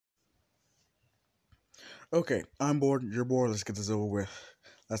Okay, I'm bored. You're bored. Let's get this over with.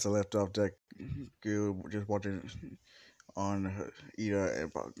 That's a left off deck. Good. Just watching on Ida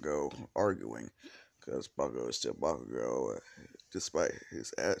and Bakugo arguing because Bakugo is still Bakugo despite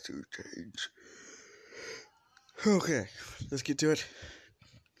his attitude change. Okay, let's get to it.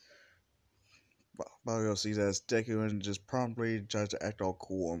 Bakugo sees that as Deku and just promptly tries to act all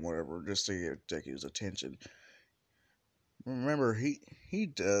cool and whatever just to get Deku's attention. Remember, he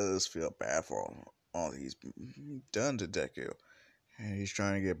does feel bad for all he's done to Deku, and he's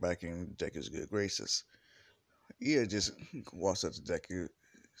trying to get back in Deku's good graces. Ida just walks up to Deku,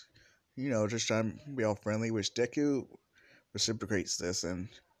 just trying to be all friendly, which Deku reciprocates this and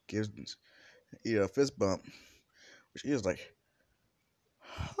gives Ida a fist bump, which Ida's like,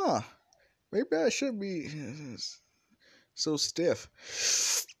 huh, maybe I shouldn't be so stiff.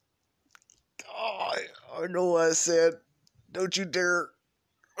 Oh, I know what I said. Don't you dare.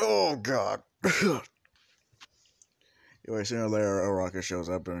 Oh, God. Anyway, sooner or later, Araka shows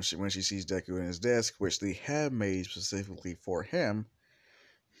up, and when she sees Deku in his desk, which they have made specifically for him,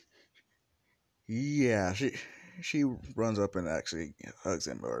 yeah, she runs up and actually hugs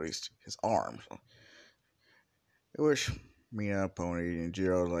him, or at least his arms. I wish Mina, Pony, and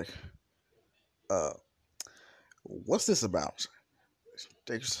Jiro like, uh, what's this about?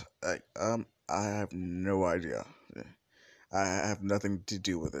 Deku's like, I have no idea. I have nothing to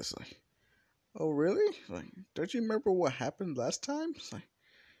do with this. Like, oh really? Like, don't you remember what happened last time? It's like,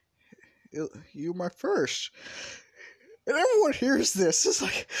 you were my first. And everyone hears this. It's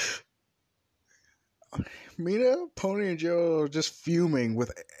like, Mina, Pony, and Joe are just fuming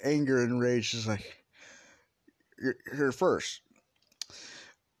with anger and rage. Just like, you're first.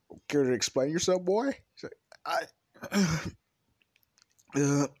 Care to explain yourself, boy? Like,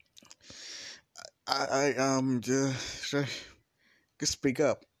 uh, just speak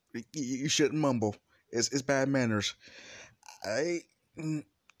up. You shouldn't mumble. It's bad manners. I,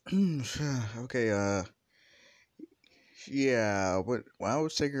 okay, yeah, but when I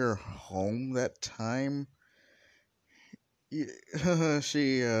was taking her home that time, she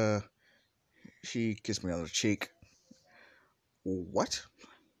kissed me on the cheek. What?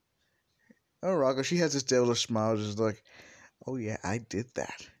 Oh, Rocco, she has this devilish smile, just like, oh yeah, I did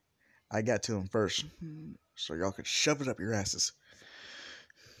that. I got to him first, so y'all could shove it up your asses.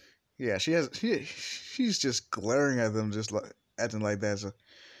 Yeah, she's just glaring at them, just like acting like that. So,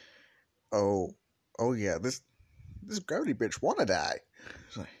 oh, oh yeah, this gravity bitch wanna die.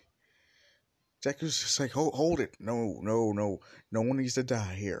 It's like, Deku's just like, hold it, no one needs to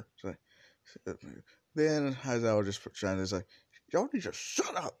die here. It's like, then Aizawa just trying to say, y'all need to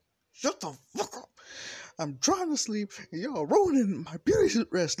shut the fuck up. I'm trying to sleep, and y'all ruining my beauty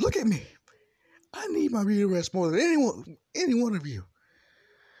rest. Look at me. I need my beauty rest more than any one of you.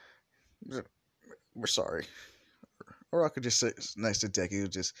 We're sorry. Araka just sits next to Deku,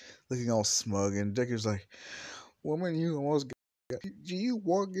 just looking all smug, and Deku's like, woman, you almost got. Do you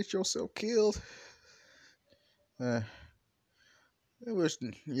want to get yourself killed? It was,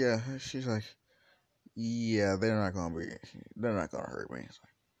 yeah, she's like, yeah, they're not gonna hurt me. It's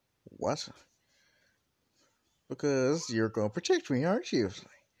like, what? Because you're gonna protect me, aren't you?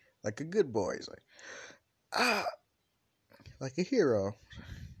 Like a good boy. He's like, ah, like a hero.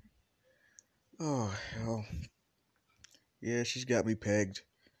 Oh, hell. Yeah, she's got me pegged.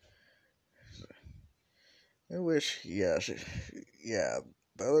 I wish, yeah, the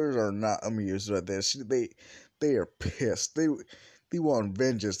others are not amused by this. They are pissed. They want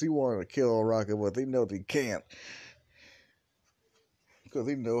vengeance. They want to kill Rocket, but they know they can't. Because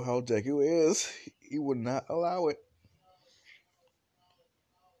they know how Deku is. He would not allow it.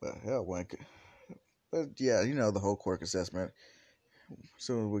 But hell, but yeah, the whole quirk assessment. As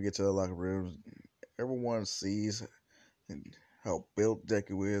soon as we get to the locker room, everyone sees how built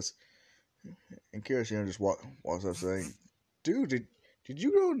Deku is. And Kirishima just walks up saying, dude, did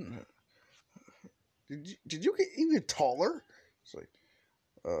you go... Did you get even taller? It's like,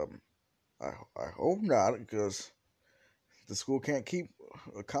 um, I hope not, because the school can't keep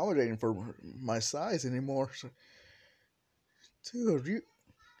accommodating for my size anymore. So, dude,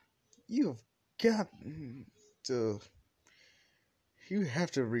 you've got to... You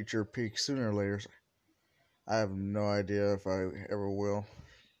have to reach your peak sooner or later. I have no idea if I ever will.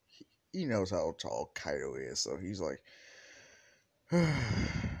 He knows how tall Kaido is, so he's like,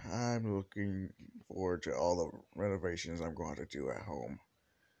 I'm looking forward to all the renovations I'm going to do at home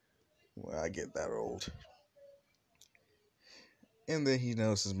when I get that old. And then he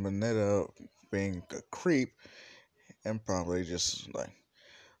notices Mineta being a creep and probably just like,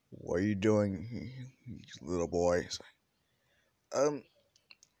 what are you doing, little boy? It's like,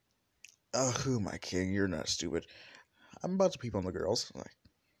 who am I kidding? You're not stupid. I'm about to peep on the girls. Like,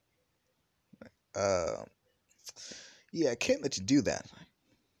 uh, yeah, I can't let you do that.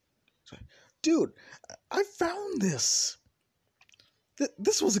 Dude, I found this.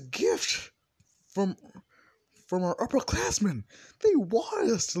 This was a gift from our upperclassmen. They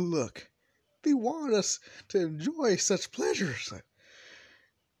wanted us to look. They wanted us to enjoy such pleasures.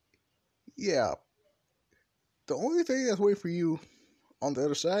 Yeah, the only thing that's waiting for you on the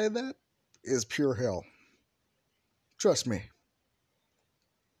other side of that is pure hell. Trust me.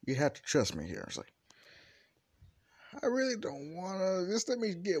 You have to trust me here. It's like, I really don't want to. Just let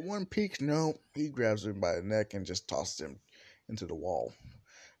me get one peek. No, he grabs him by the neck and just tosses him into the wall.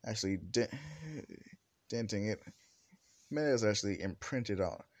 Actually, denting it. Man is actually imprinted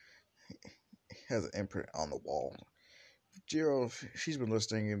on. Has an imprint on the wall. Jiro, she's been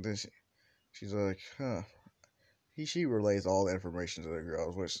listening, and then she's like, huh. She relays all the information to the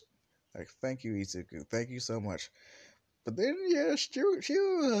girls, which, like, thank you, Izuku. Thank you so much. But then, yeah, she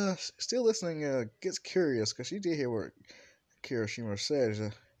still listening, gets curious, because she did hear what Kirishima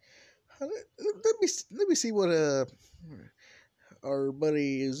said. Let me see what our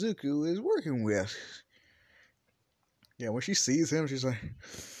buddy Izuku is working with. Yeah, when she sees him, she's like,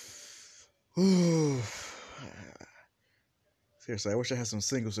 ooh. Seriously, I wish I had some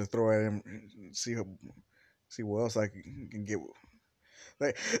singles to throw at him and see what else I can get.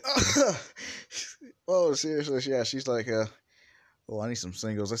 Like, oh, seriously, yeah, she's like, I need some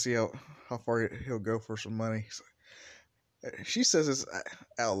singles. Let's see how far he'll go for some money. She says this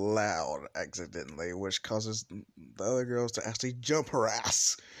out loud accidentally, which causes the other girls to actually jump her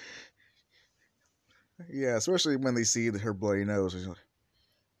ass. Yeah, especially when they see her bloody nose.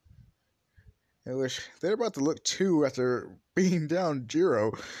 I wish they're about to look too after beating down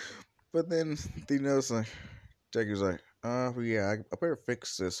Jiro, but then they notice like Deku's like, yeah, I better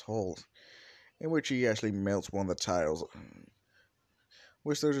fix this hole, in which he actually melts one of the tiles.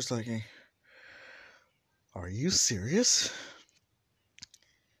 Which they're just like, hey, are you serious?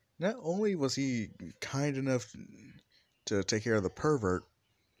 Not only was he kind enough to take care of the pervert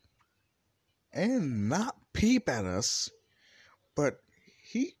and not peep at us, but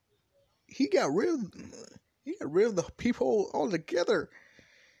he got rid of the peephole altogether.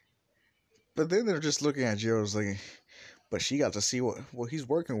 But then they're just looking at Jiro's like, but she got to see what he's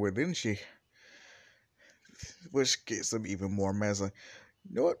working with, didn't she? Which gets them even more mad. Like,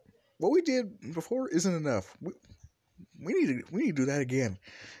 you know what we did before isn't enough. We need to do that again.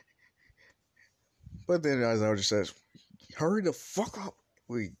 But then as I just says, hurry the fuck up.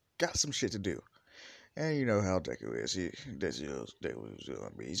 We got some shit to do. And you know how Deku is. He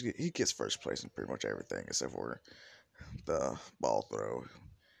gets first place in pretty much everything except for the ball throw.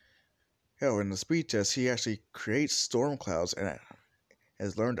 Hell, in the speed test, he actually creates storm clouds and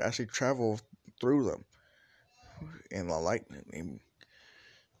has learned to actually travel through them in the lightning.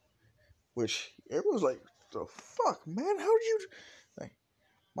 Which everyone's like, the fuck, man? How did you? Like,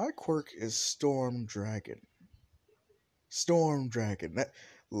 my quirk is Storm Dragon. Storm Dragon. That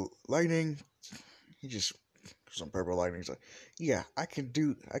lightning. He just some purple lightning. He's like, yeah, I can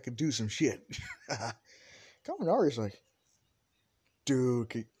do some shit. Kaminari's like,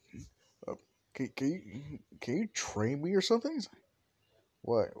 dude, uh, can you train me or something? He's like,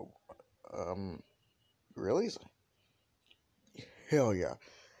 what? Really? He's like, hell yeah.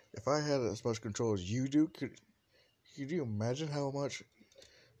 If I had as much control as you do, could you imagine how much?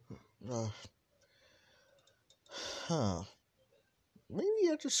 Uh, huh? Maybe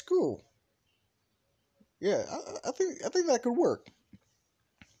after school. Yeah, I think that could work.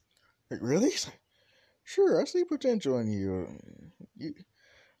 Like, really? Sure, I see potential in you.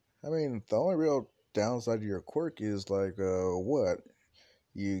 I mean, the only real downside to your quirk is like, what?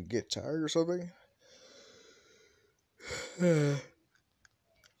 You get tired or something?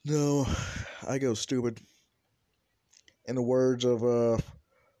 No, I go stupid. In the words of a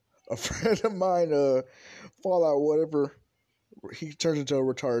friend of mine, Fallout, whatever, he turns into a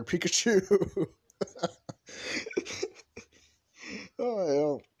retired Pikachu.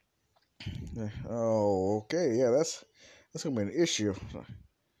 Oh, oh, okay, yeah, that's gonna be an issue.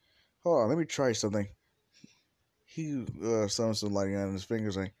 Hold on, let me try something. He summons some lighting on his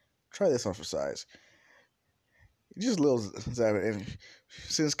fingers, like, try this on for size. Just a little zap it, and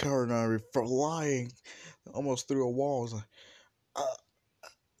since Karanari flying almost through a wall, was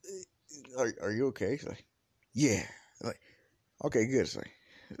like, are you okay? He's like, yeah. Like, okay, good. It's like,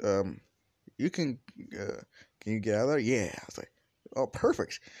 you can you get out of there? Yeah. I was like, oh,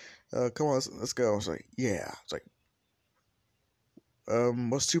 perfect. Come on, let's go. I was like, yeah. It's like,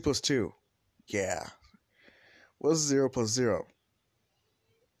 what's 2 plus 2? Yeah. What's 0 plus 0?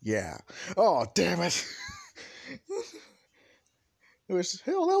 Yeah. Oh, damn it. It was,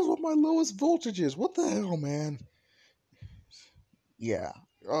 hell, that was what my lowest voltage is. What the hell, man? Yeah.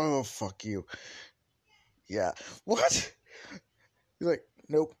 Oh, fuck you. Yeah. What? He's like,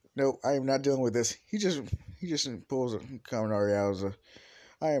 nope, nope, I am not dealing with this. He just pulls a commentary out.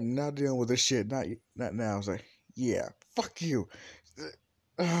 I am not dealing with this shit. Not now. I was like, yeah, fuck you.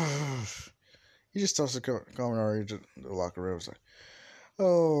 He just tossed the commentary to the locker room. I was like,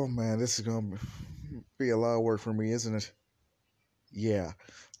 oh man, this is gonna be a lot of work for me, isn't it? Yeah.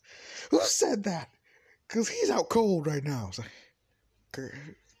 Who said that? Cause he's out cold right now. I was like,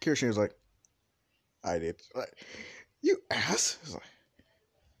 Kirsten was like, I did. Like, you ass. I was like,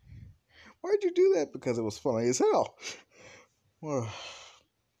 why'd you do that? Because it was funny as hell. Well,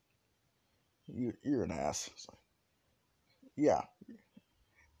 you're an ass. It's like, yeah,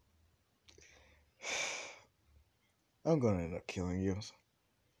 I'm gonna end up killing you.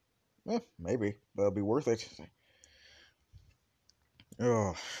 Maybe, but it'll be worth it. It's like,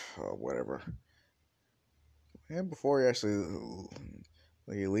 oh, whatever. And before he actually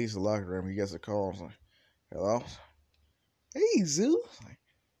he leaves the locker room, he gets a call. It's like, hello? Hey, Zoo. It's like,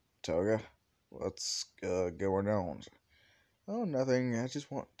 Toga, what's going on? It's like, oh, nothing. I just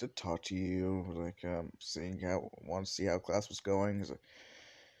want to talk to you. Like, want to see how class was going. It's like,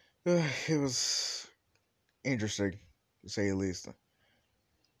 it was interesting, to say the least.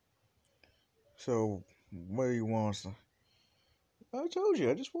 So, what do you want? I told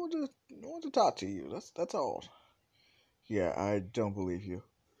you. I just want to talk to you. That's all. Yeah, I don't believe you.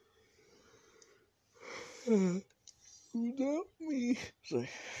 You doubt me? Say,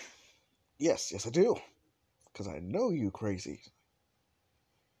 yes, I do. Because I know you crazy.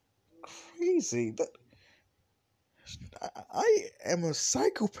 Crazy? I am a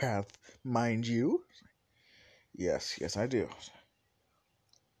psychopath, mind you. Yes, I do.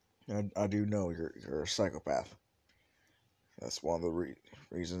 I do know you're a psychopath. That's one of the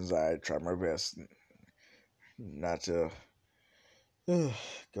reasons I try my best not to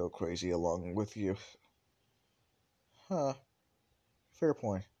go crazy along with you. Huh. Fair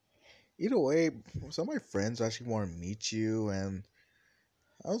point. Either way, some of my friends actually want to meet you, and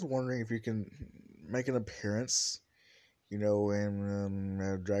I was wondering if you can make an appearance, in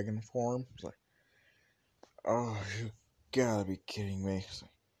dragon form. It's like, oh, you gotta be kidding me. It's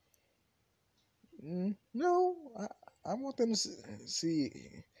like, no, I want them to see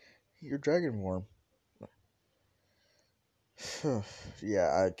your dragon form.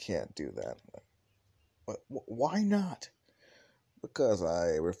 Yeah, I can't do that. But why not? Because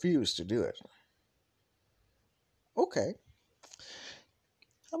I refuse to do it. Okay,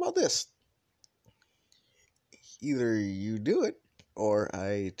 how about this? Either you do it, or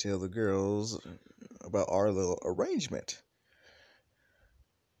I tell the girls about our little arrangement.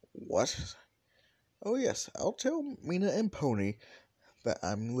 What? Oh, yes, I'll tell Mina and Pony that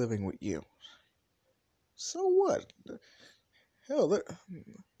I'm living with you. So what? Hell,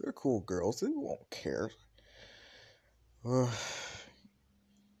 they're cool girls. They won't care.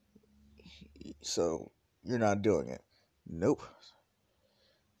 So, you're not doing it? Nope.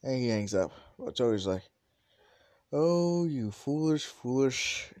 And he hangs up. But Joey's like, oh, you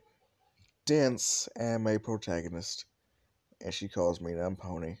foolish, dense anime protagonist. And she calls Mina and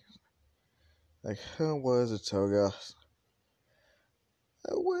Pony. Like, what is it, Toga?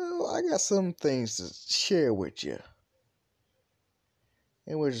 Well, I got some things to share with you.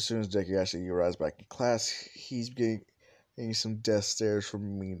 In which, as soon as Deku actually arrives back in class, he's getting some death stares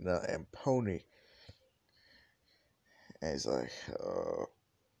from Mina and Pony. And he's like,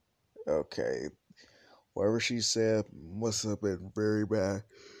 okay, whatever she said must have been very bad.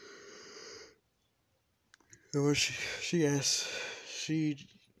 And when she asks, she's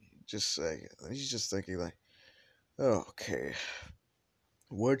just thinking like, oh, okay,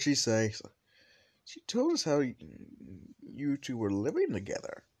 what'd she say? She told us how you two were living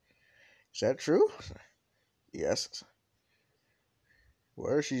together. Is that true? Yes.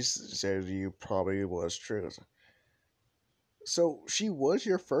 Whatever she said to you probably was true. So she was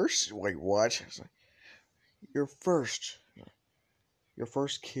your first? Wait, what? Your first. Your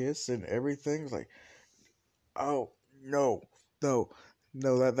first kiss and everything? It's like, oh, no, no,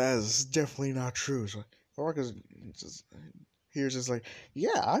 no, that is definitely not true. So Marcus just here's just like,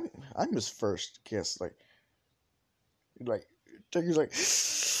 yeah, I'm his first kiss. Like, Turkey's like,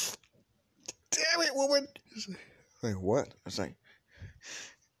 damn it, woman. Like, what? It's like,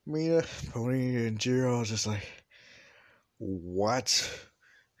 Mia, Pony, and Jiro just like, what?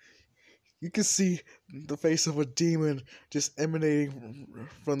 You can see the face of a demon just emanating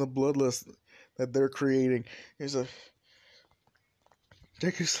from the bloodlust that they're creating. He's like,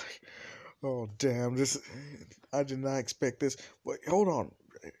 Deku's like, oh damn, this. I did not expect this. Wait, hold on.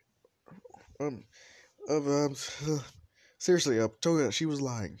 Um, um, seriously, Toga, she was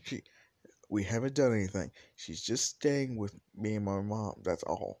lying. We haven't done anything. She's just staying with me and my mom. That's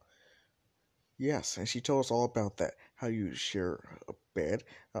all. Yes, and she told us all about that. How you share a bed,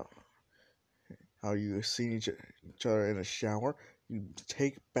 how, how you seen each other in a shower, you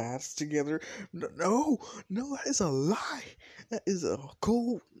take baths together. No, that is a lie. That is a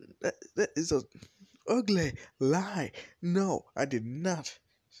cold. That is a ugly lie. No, I did not.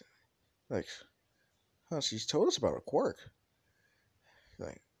 Like, she told us about her quirk.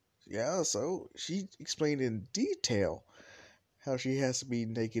 Like, yeah, so she explained in detail how she has to be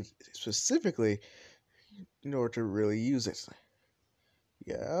naked specifically in order to really use it.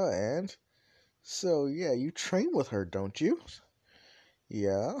 Yeah, and so yeah, you train with her, don't you?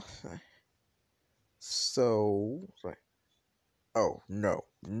 Yeah. So, like, oh no,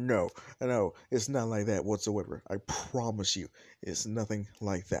 it's not like that whatsoever. I promise you, it's nothing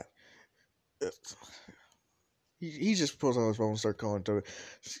like that. It's- he just pulls out his phone and start calling to it.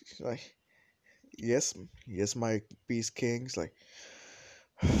 Like, yes, my beast kings. Like,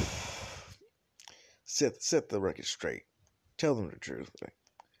 set the record straight. Tell them the truth. Like,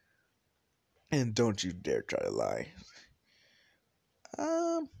 and don't you dare try to lie.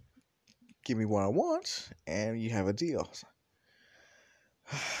 Um, give me what I want, and you have a deal.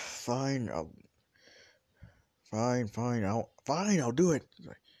 Fine, I'll do it.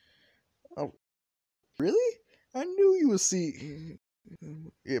 Oh, really? I knew you would see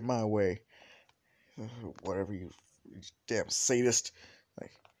it my way. Whatever you damn sadist.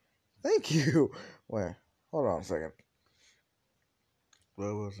 Like, thank you. Wait, hold on a second.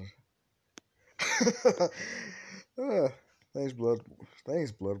 What was it? uh, thanks, blood.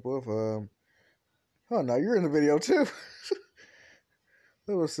 Thanks, blood wolf. Oh, now you're in the video too.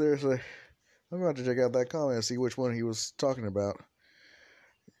 That was seriously. I'm going to check out that comment and see which one he was talking about.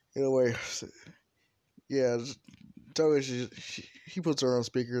 Either way, yeah, Toei, he puts her on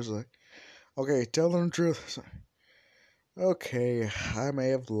speakers like, okay, tell them the truth. Okay, I may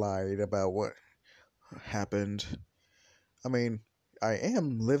have lied about what happened. I mean, I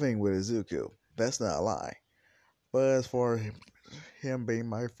am living with Izuku. That's not a lie. But as for him being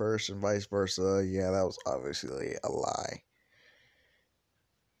my first and vice versa, yeah, that was obviously a lie.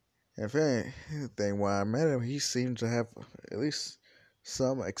 If anything, when I met him, he seemed to have at least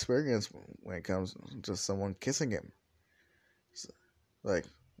some experience when it comes to someone kissing him. Like,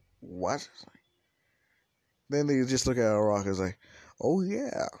 what? Then they just look at Rock as like, oh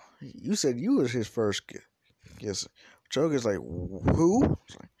yeah, you said you was his first kiss. Choga's like, who?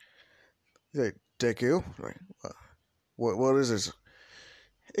 He's like, Deku. Like, what is this?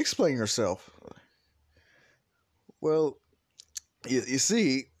 Explain yourself. Well, you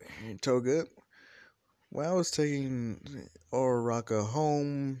see, Toga, when I was taking Oraka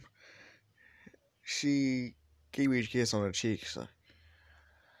home, she gave me a kiss on the cheek. So,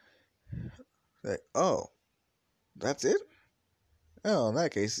 like, oh, that's it? Oh, in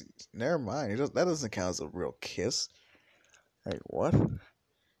that case, never mind. That doesn't count as a real kiss. Like, what?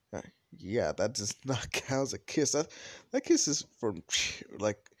 Yeah, that does not count as a kiss. That kiss is from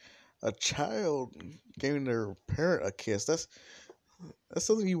like a child giving their parent a kiss. That's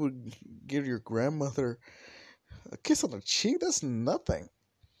something you would give your grandmother. A kiss on the cheek. That's nothing.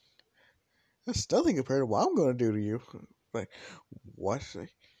 That's nothing compared to what I'm gonna do to you. Like, what?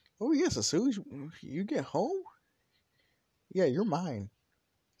 Oh yes, as soon as you get home, yeah, you're mine.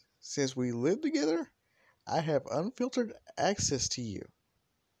 Since we live together, I have unfiltered access to you.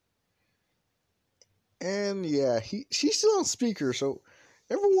 And yeah, she's still on speaker, so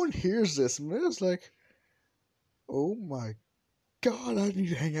everyone hears this, and it's like, oh my god, I need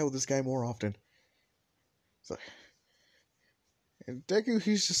to hang out with this guy more often. It's like, and Deku,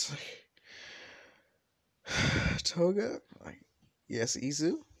 he's just like, Toga, like, yes,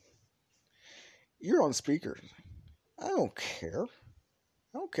 Izu, you're on speaker. I don't care.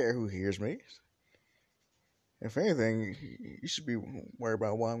 I don't care who hears me. If anything, you should be worried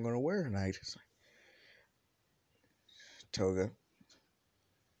about what I'm going to wear tonight. It's like, Toga,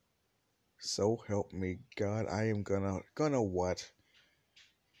 so help me God, I am gonna what?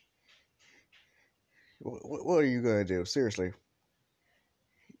 What are you gonna do? Seriously,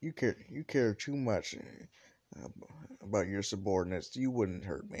 you care too much uh, about your subordinates. You wouldn't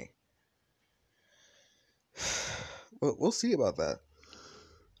hurt me. Well, we'll see about that.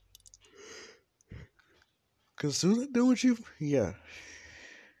 Cause soon as I do with you, yeah.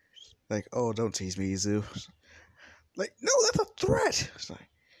 Like, oh, don't tease me, Izu. Like, no, that's a threat. It's like,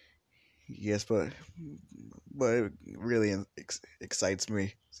 Yes, but it really excites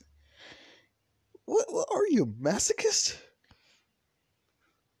me. What are you, a masochist?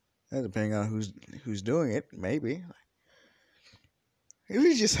 Depending on who's doing it, maybe. If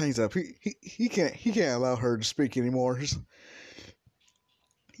he just hangs up, he can't allow her to speak anymore.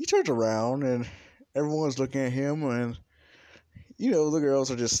 He turns around and everyone's looking at him, and the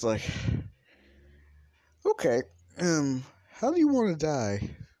girls are just like, okay, how do you want to die?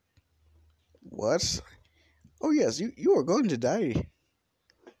 What? Oh yes, you are going to die.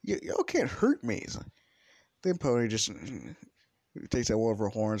 Y'all can't hurt me. Then Pony just takes out one of her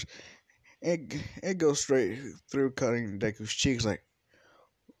horns and goes straight through, cutting Deku's cheeks. Like,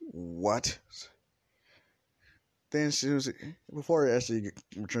 what? Then she was before he actually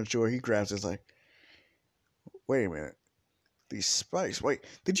returns to her, he grabs it. It's like, wait a minute, these spikes. Wait,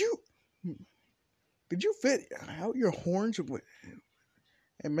 did you fit out your horns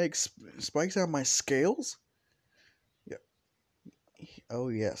and make spikes out of my scales? Yeah. Oh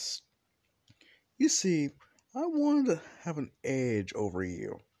yes. You see, I wanted to have an edge over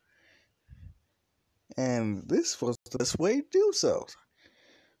you, and this was the best way to do so.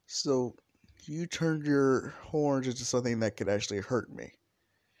 So you turned your horns into something that could actually hurt me.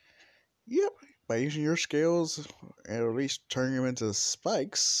 Yep, by using your scales and at least turning them into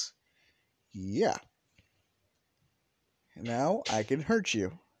spikes. Yeah, now I can hurt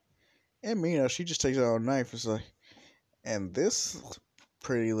you. And Mina, she just takes out a knife and is like, and this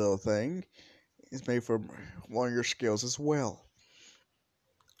pretty little thing is made from one of your scales as well.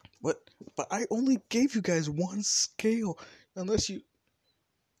 But I only gave you guys one scale. Unless you.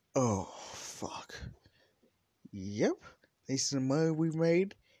 Oh, fuck. Yep. Thanks to the money we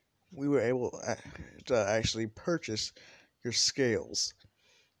made, we were able to actually purchase your scales.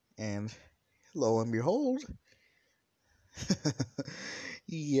 And lo and behold,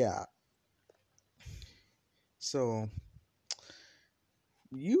 yeah. So,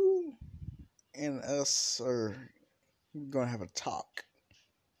 you and us are gonna have a talk.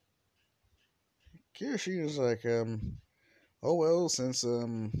 Kirishi is like, oh well, since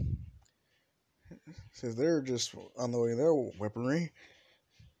they're just unloading their weaponry,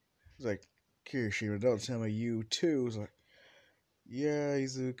 he's like, Kirishima, don't tell me you too. He's like, yeah,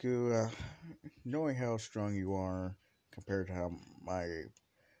 Izuku, knowing how strong you are compared to how my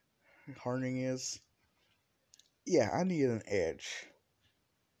hardening is, yeah, I need an edge.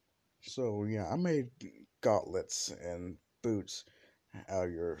 So yeah, I made gauntlets and boots out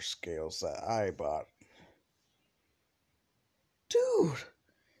of your scales that I bought. Dude!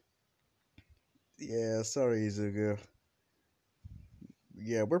 Yeah, sorry, Izuku.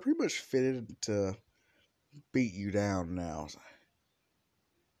 Yeah, we're pretty much fitted to beat you down now.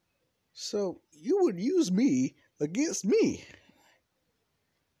 So you would use me against me?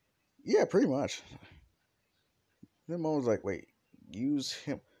 Yeah, pretty much. Then Mom was like, "Wait, use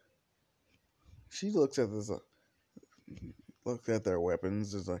him." She looks at their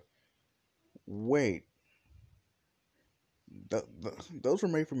weapons. Is like, "Wait, those were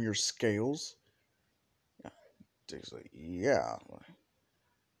made from your scales?" She's like, "Yeah."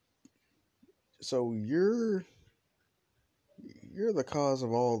 So you're the cause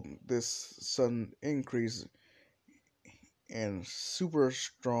of all this sudden increase in super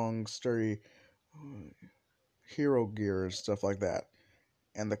strong, sturdy hero gear and stuff like that.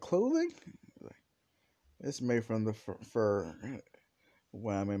 And the clothing, it's made from the fur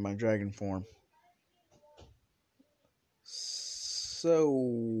when I'm in my dragon form.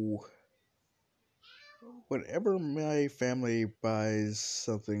 So, whenever my family buys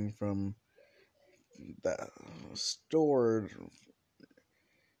something from the store,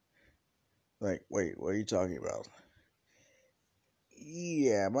 like, wait, what are you talking about?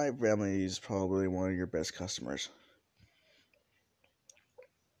 Yeah, my family is probably one of your best customers.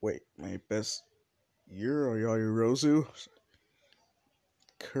 Wait, my best? You're Yorozu?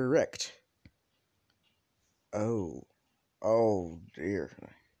 Correct. Oh, oh dear.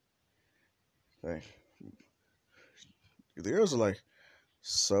 Like, the girls are like,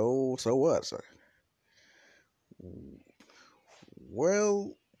 so what? It's like,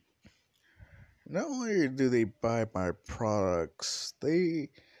 well, not only do they buy my products, they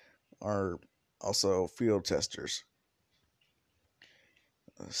are also field testers.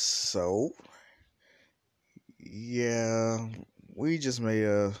 So, yeah, we just made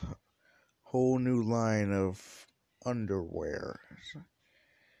a whole new line of underwear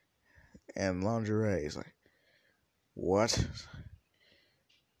and lingerie. It's like, what?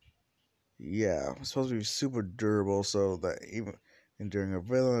 Yeah, it's supposed to be super durable so that even during a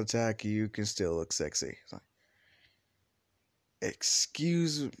villain attack, you can still look sexy. It's like,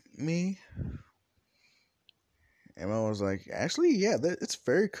 excuse me? And Mom was like, actually, yeah, it's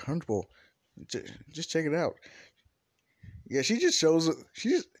very comfortable. Just check it out. Yeah, she just shows.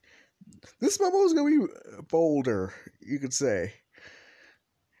 This Mama was gonna be bolder, you could say.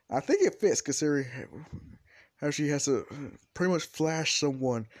 I think it fits considering how she has to pretty much flash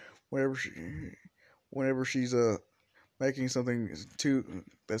someone whenever she, whenever she's making something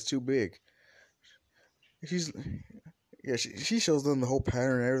that's too big. She's yeah, she shows them the whole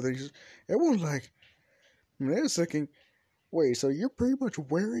pattern and everything. Everyone's like, I mean, they're thinking, wait, so you're pretty much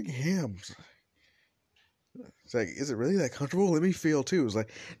wearing him? It's like, is it really that comfortable? Let me feel too. It's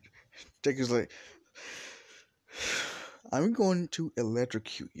like Jake is like, I'm going to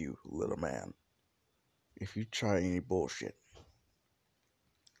electrocute you, little man, if you try any bullshit.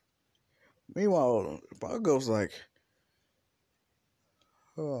 Meanwhile, Bongo's like,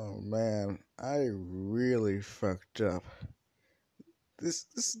 oh man, I really fucked up. This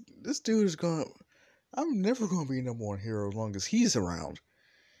dude is gonna. I'm never gonna be number one hero as long as he's around.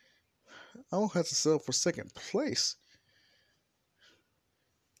 I don't have to settle for second place.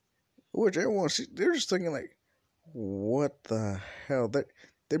 Which everyone, they're just thinking like, what the hell?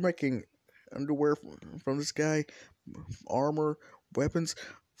 They're making underwear from this guy, armor, weapons.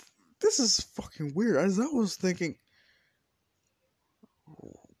 This is fucking weird. As I was thinking,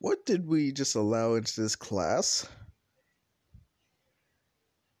 what did we just allow into this class?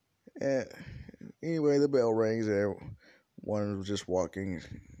 And anyway, the bell rings. Everyone was just walking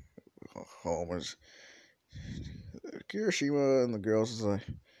home. As Kirishima and the girls is like,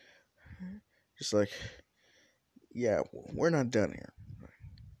 just like, yeah, we're not done here.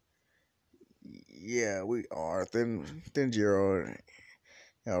 Yeah, we are. Then Jiro and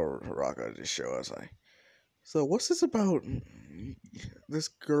Raka just show us like, so what's this about? This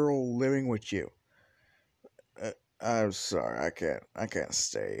girl living with you? I'm sorry, I can't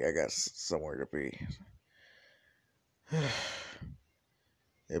stay. I got somewhere to be.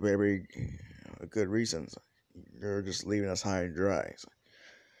 It may be a good reason. You're just leaving us high and dry.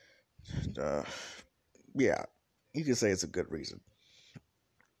 Uh, yeah, you can say it's a good reason.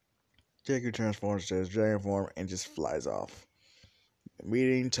 Deku transforms to his dragon form and just flies off,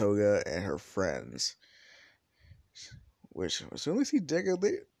 meeting Toga and her friends. Which, as soon as they see Deku,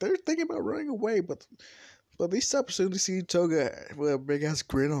 they're thinking about running away, but they stop as soon as they see Toga with a big ass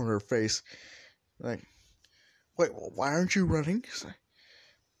grin on her face. Like, wait, why aren't you running?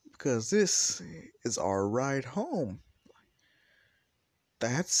 Because this is our ride home.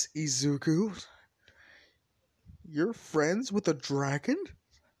 That's Izuku. You're friends with a dragon?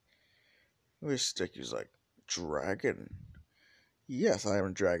 Which Deku's like, dragon? Yes, I am a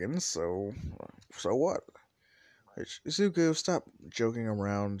dragon, so what? Izuku, stop joking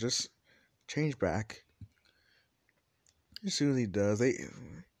around. Just change back. As soon as he does, they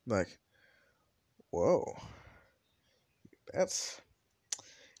like, whoa, that's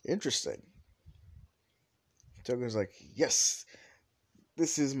interesting. Toga's like, yes,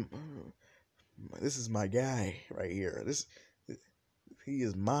 this is my guy right here. He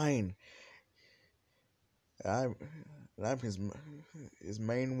is mine. I'm his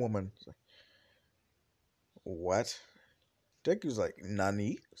main woman. What? Deku's like,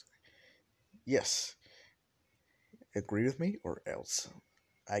 Nani? Yes. Agree with me or else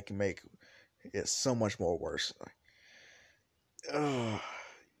I can make it so much more worse. Oh,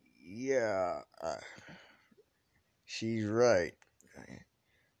 yeah. She's right.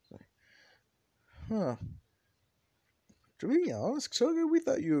 Huh. To be honest, Toga, we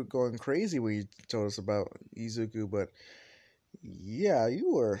thought you were going crazy when you told us about Izuku, but yeah,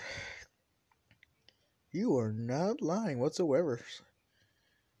 you were not lying whatsoever.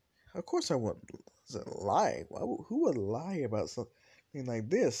 Of course I wouldn't lie. Who would lie about something like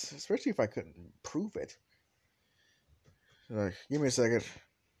this? Especially if I couldn't prove it. Like, give me a second.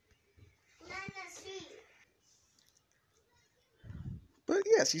 But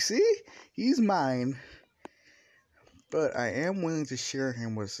yes, you see? He's mine. But I am willing to share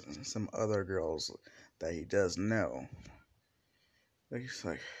him with some other girls that he does know. Like, he's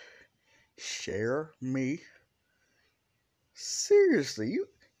like, share me? Seriously,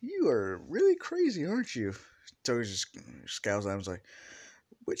 you are really crazy, aren't you? Toga just scowls at him, like,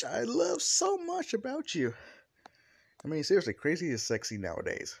 which I love so much about you. I mean, seriously, crazy is sexy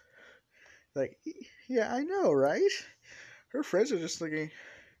nowadays. Like, yeah, I know, right? Her friends are just thinking,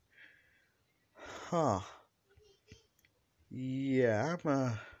 huh? Yeah, I'm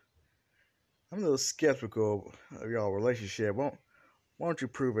a little skeptical of y'all relationship. Why don't you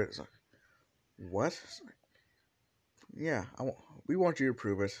prove it? It's like, what? Like, yeah, we want you to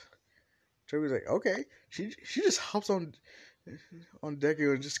prove it. Toby's like, okay. She just hops on on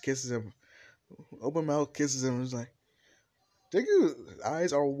Deku and just kisses him. Open mouth kisses him. It's like Deku's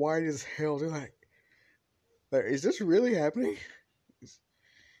eyes are wide as hell. They're like, is this really happening?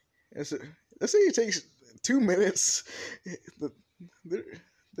 It's, let's say it takes 2 minutes. They're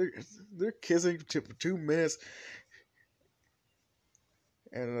they're, they're kissing for 2 minutes,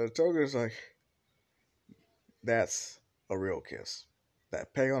 and Toga's like, that's a real kiss.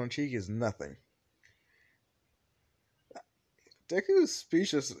 That peg on the cheek is nothing. Deku is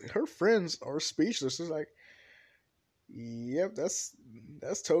speechless. Her friends are speechless. It's like, yep, that's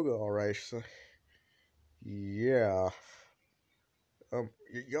Toga, all right. She's like, yeah.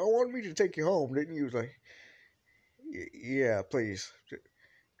 Y'all wanted me to take you home, didn't you? He was like, yeah, please,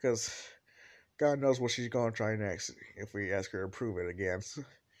 because God knows what she's gonna try next if we ask her to prove it again. So,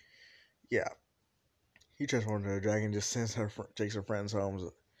 yeah, he transforms into a dragon, just sends her, takes her friends home.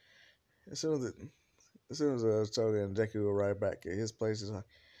 As soon as Toga and Deku arrive back at his place, he's like,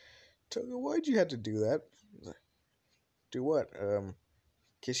 Toga, why'd you have to do that? He's like, do what?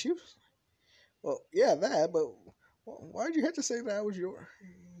 Kiss you? Well, yeah, that. But why'd you have to say that I was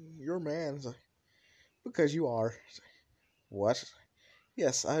your man? He's like, because you are. Like, what?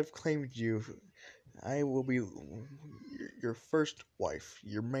 Yes, I've claimed you. I will be your first wife,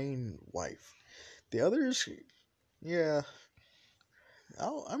 your main wife. The others, yeah,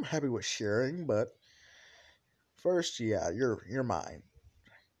 I'm happy with sharing, but first, yeah, you're mine.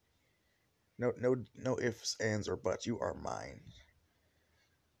 No ifs, ands, or buts. You are mine.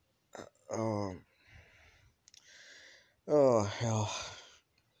 Um. Oh hell.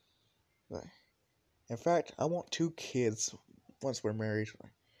 In fact, I want 2 kids once we're married.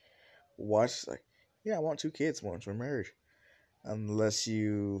 What? Like, yeah, I want 2 kids once we're married. Unless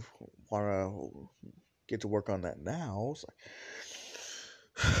you wanna get to work on that now. It's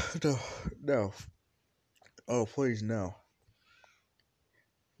like, no, no. Oh, please, no.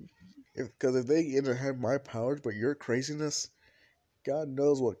 Because if they either have my powers but your craziness, God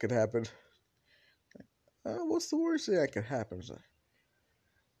knows what could happen. What's the worst thing that could happen? It's like,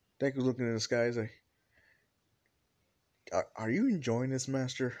 Deku's looking in the sky. He's like, are you enjoying this,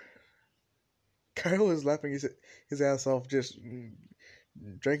 Master? Kyle is laughing his ass off, just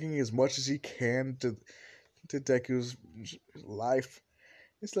drinking as much as he can to Deku's life.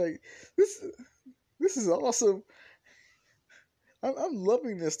 It's like this. This is awesome. I'm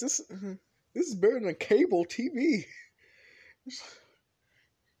loving this. This is better than cable TV.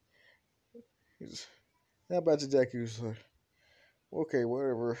 Now back to Deku's like, okay,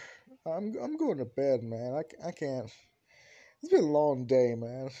 whatever. I'm going to bed, man. I can't. It's been a long day,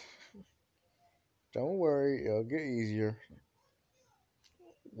 man. Don't worry, it'll get easier.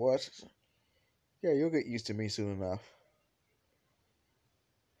 What? Yeah, you'll get used to me soon enough.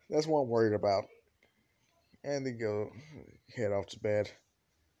 That's what I'm worried about. And they go head off to bed.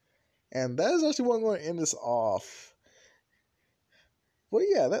 And that is actually what I'm going to end this off. But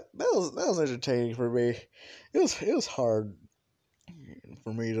yeah, that was entertaining for me. It was hard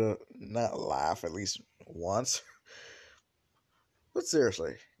for me to not laugh at least once. But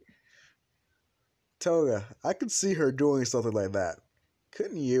seriously, Toga, I could see her doing something like that.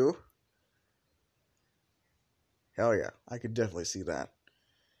 Couldn't you? Hell yeah, I could definitely see that.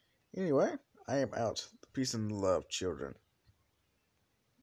 Anyway, I am out. Peace and love, children.